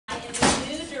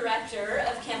Director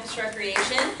of Campus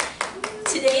Recreation.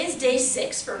 Today is day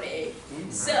 6 for me,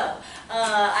 so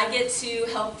I get to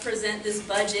help present this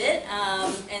budget,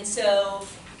 and so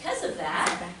because of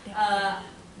that,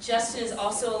 Justin is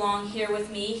also along here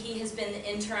with me. He has been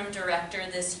the interim director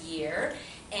this year,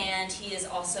 and he is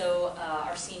also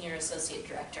our senior associate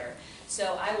director.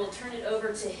 So I will turn it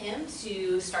over to him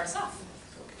to start us off.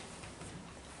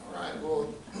 All right,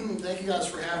 well, thank you guys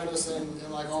for having us, and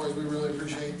like always, we really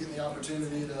appreciate getting the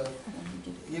opportunity to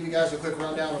give you guys a quick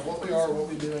rundown of what we are, what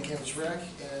we do in Campus Rec,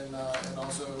 and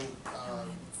also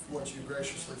what you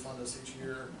graciously fund us each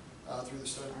year through the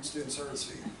student service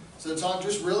fee. So to talk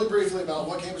just really briefly about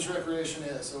what Campus Recreation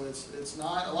is. So it's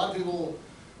not, a lot of people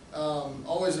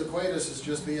always equate us as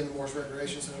just being the Morse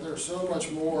Recreation Center. There's so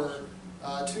much more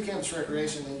to Campus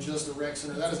Recreation than just a rec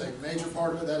center. That is a major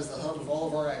part of it. That is the hub of all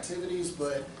of our activities,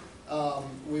 but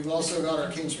we've also got our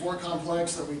King Sport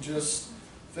Complex that we just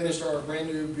finished our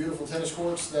brand new beautiful tennis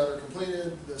courts that are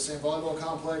completed. The same volleyball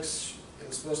complex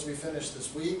is supposed to be finished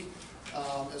this week,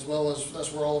 as well as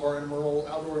that's where all of our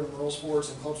outdoor intramural sports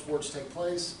and club sports take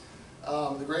place.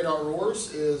 The Great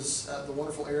Outdoors is the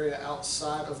wonderful area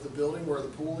outside of the building where the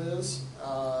pool is.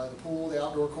 The pool, the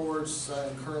outdoor courts,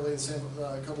 and currently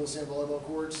a couple of sand volleyball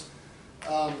courts.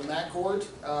 The mat court,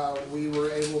 we were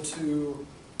able to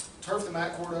turf the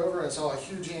mat court over and saw a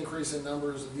huge increase in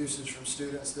numbers of usage from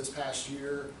students this past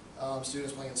year.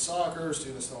 Students playing soccer,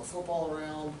 students throwing football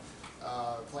around,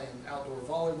 playing outdoor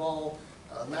volleyball.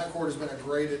 Mat court has been a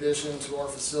great addition to our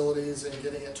facilities, and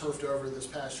getting it turfed over this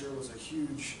past year was a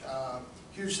huge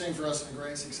thing for us and a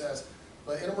great success.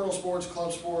 But intramural sports,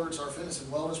 club sports, our fitness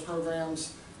and wellness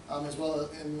programs, as well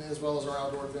as our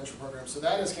outdoor adventure programs. So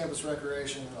that is Campus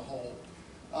Recreation in a whole.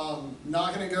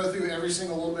 Not going to go through every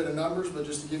single little bit of numbers, but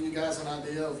just to give you guys an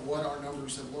idea of what our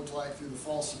numbers have looked like through the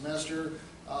fall semester.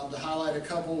 To highlight a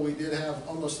couple, we did have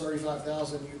almost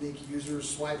 35,000 unique users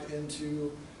swiped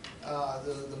into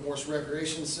the Morse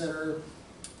Recreation Center.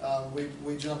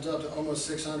 We jumped up to almost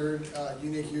 600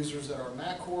 unique users at our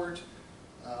mat court,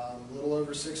 a little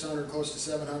over 600, close to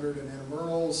 700 in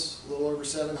intramurals, a little over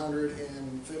 700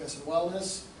 in fitness and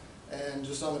wellness, and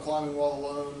just on the climbing wall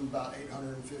alone, about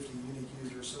 850 unique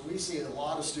users. So we see a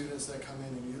lot of students that come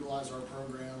in and utilize our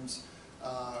programs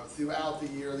throughout the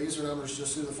year. These are numbers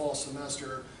just through the fall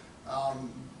semester.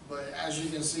 But as you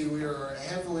can see, we are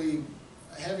heavy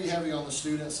on the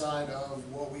student side of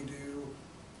what we do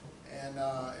and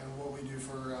what we do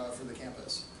for the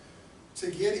campus. To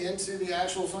get into the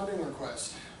actual funding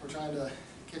request, we're trying to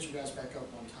catch you guys back up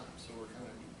on time, so we're kind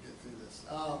of get through this.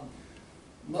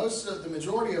 The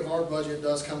majority of our budget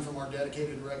does come from our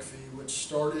dedicated rec fee, which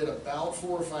started about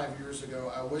 4 or 5 years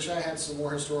ago. I wish I had some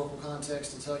more historical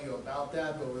context to tell you about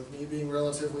that, but with me being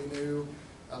relatively new,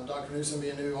 Dr. Newsom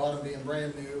being new, Autumn being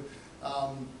brand new,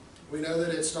 we know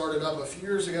that it started up a few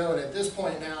years ago, and at this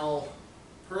point now,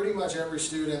 pretty much every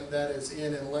student that is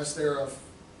in, unless they're a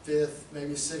 5th,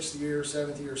 maybe 6th year,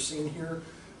 7th year senior,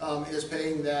 is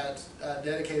paying that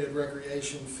dedicated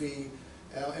recreation fee.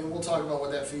 And we'll talk about what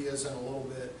that fee is in a little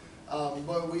bit.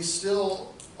 But we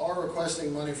still are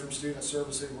requesting money from student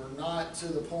services. We're not to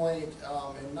the point,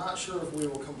 and not sure if we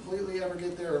will completely ever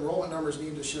get there. Enrollment numbers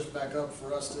need to shift back up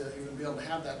for us to even be able to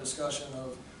have that discussion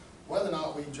of whether or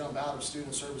not we jump out of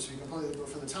student service fee completely. But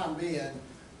for the time being,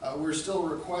 we're still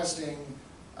requesting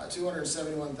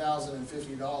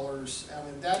 $271,050. I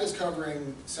mean, that is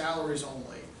covering salaries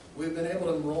only. We've been able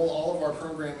to enroll all of our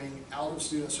programming out of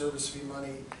student service fee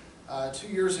money. 2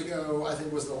 years ago, I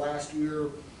think was the last year,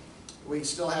 we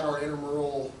still had our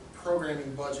intramural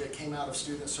programming budget came out of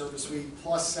student service fee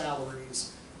plus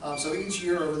salaries. So each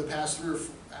year over the past 4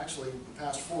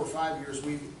 or 5 years,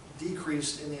 we've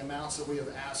decreased in the amounts that we have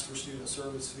asked for student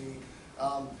service fee,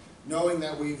 knowing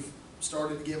that we've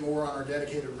started to get more on our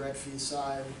dedicated rec fee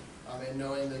side, and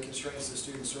knowing the constraints that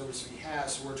student service fee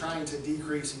has. So we're trying to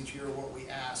decrease each year what we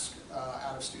ask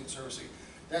out of student service fee.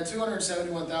 That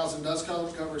 $271,000 does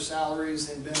cover salaries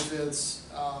and benefits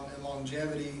and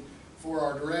longevity for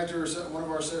our directors, one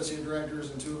of our associate directors,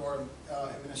 and 2 of our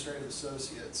administrative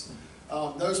associates.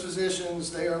 Those positions,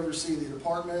 they oversee the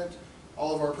department,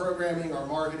 all of our programming, our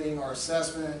marketing, our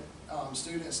assessment,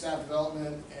 student and staff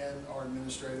development, and our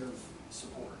administrative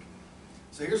support.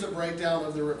 So here's a breakdown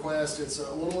of the request. It's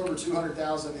a little over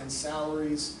 $200,000 in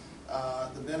salaries.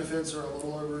 The benefits are a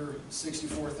little over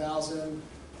 $64,000.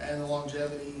 And the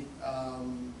longevity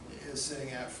is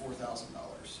sitting at $4,000.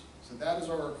 So that is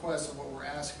our request of what we're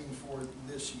asking for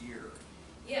this year.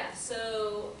 Yeah,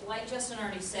 so like Justin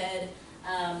already said,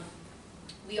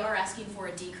 we are asking for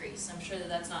a decrease. I'm sure that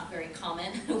that's not very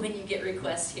common when you get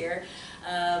requests here,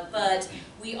 but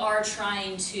we are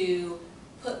trying to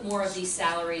put more of these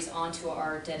salaries onto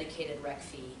our dedicated rec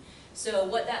fee. So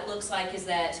what that looks like is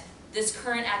that this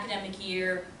current academic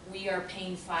year, we are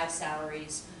paying 5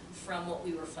 salaries from what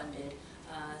we were funded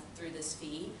through this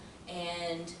fee.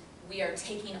 And we are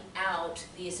taking out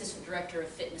the Assistant Director of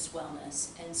Fitness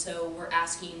Wellness. And so we're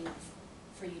asking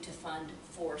for you to fund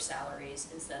 4 salaries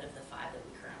instead of the 5 that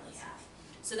we currently have.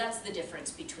 So that's the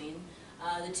difference between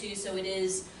the two. So it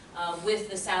is, with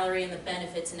the salary and the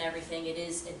benefits and everything, it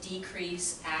is a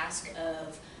decrease ask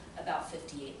of about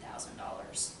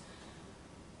 $58,000.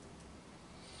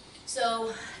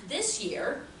 So this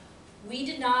year, we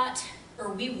did not,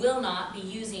 or we will not be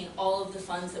using all of the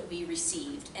funds that we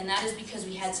received, and that is because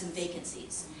we had some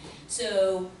vacancies.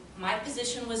 So my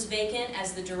position was vacant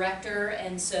as the director,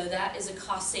 and so that is a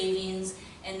cost savings,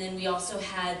 and then we also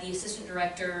had the Assistant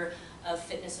Director of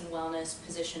Fitness and Wellness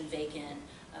position vacant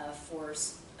for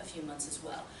a few months as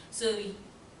well. So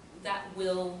that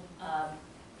will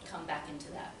come back into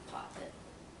that pot that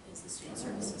is the student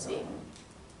services fee.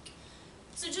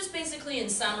 So just basically in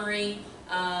summary,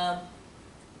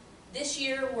 this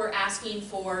year we're asking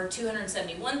for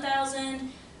 $271,000,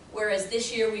 whereas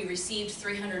this year we received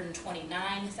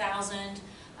 $329,000,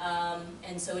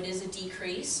 and so it is a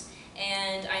decrease.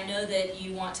 And I know that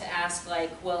you want to ask,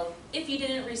 like, well, if you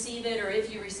didn't receive it, or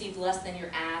if you received less than your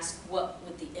ask, what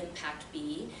would the impact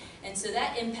be? And so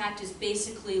that impact is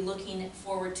basically looking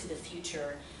forward to the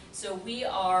future. So we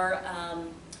are,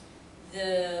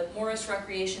 the Morris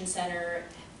Recreation Center,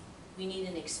 we need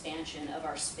an expansion of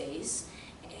our space.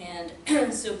 And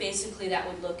so basically that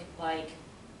would look like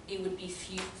it would be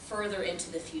further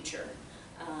into the future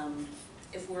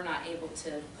if we're not able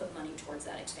to put money towards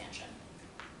that expansion.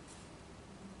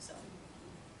 So,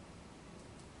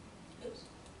 oops.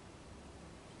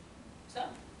 So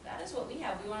that is what we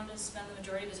have. We wanted to spend the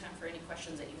majority of the time for any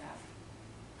questions that you have.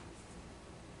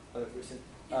 Other question?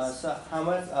 Yes. So how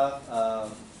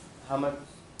much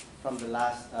from the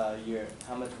last year,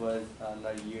 how much was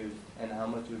not used, and how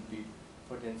much would be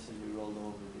potentially rolled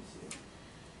over this year?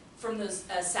 From those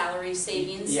salary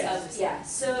savings? Yes. Yeah,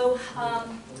 so,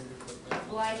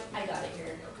 well, I got it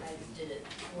here. I did it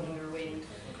when we were waiting.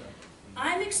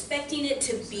 I'm expecting it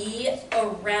to be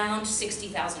around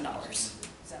 $60,000.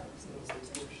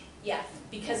 Yeah,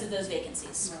 because of those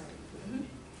vacancies. Mhm.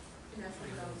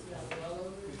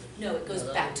 No, it goes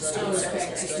back to student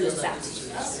services. It goes back to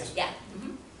students. Yeah.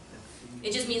 Mhm.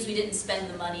 It just means we didn't spend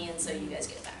the money, and so you guys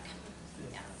get it back.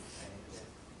 Yeah.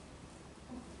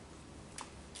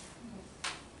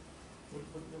 What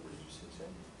number did you say?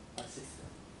 6.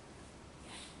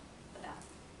 About.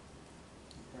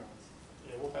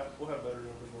 Yeah, we'll have better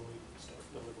numbers when we start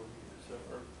the labor year, so,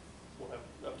 or we'll have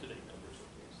up-to-date numbers,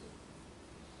 okay, so.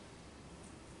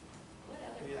 What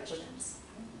other Any other questions?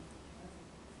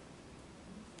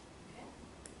 Okay.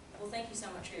 Well, thank you so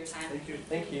much for your time. Thank you.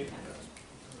 Thank you.